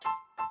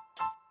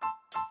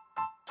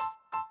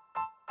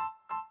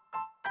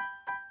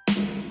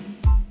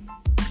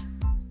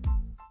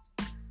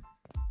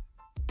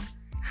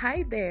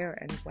Hi there,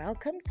 and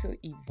welcome to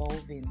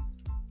Evolving,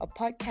 a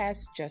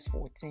podcast just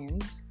for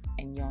teens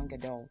and young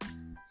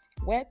adults,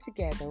 where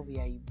together we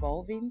are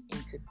evolving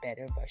into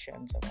better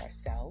versions of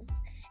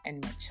ourselves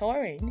and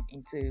maturing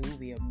into who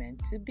we are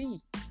meant to be.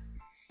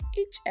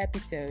 Each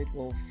episode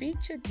will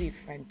feature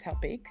different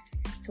topics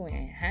to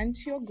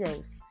enhance your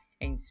growth,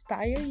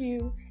 inspire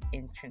you,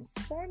 and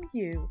transform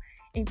you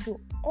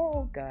into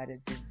all God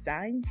has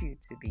designed you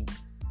to be.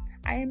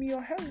 I am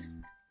your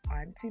host,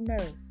 Auntie Mo,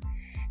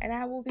 and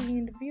I will be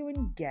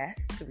interviewing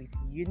guests with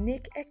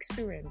unique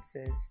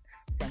experiences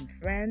from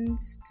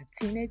friends to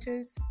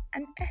teenagers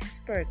and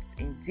experts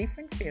in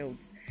different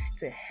fields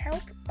to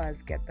help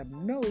us get the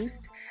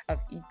most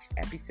of each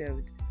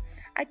episode.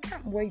 I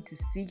can't wait to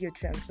see your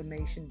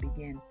transformation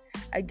begin.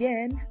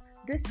 Again,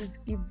 this is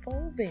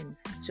Evolving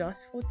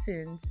just for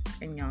teens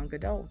and young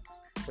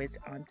adults with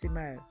Auntie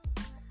Mo.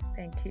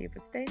 Thank you for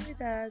staying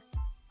with us.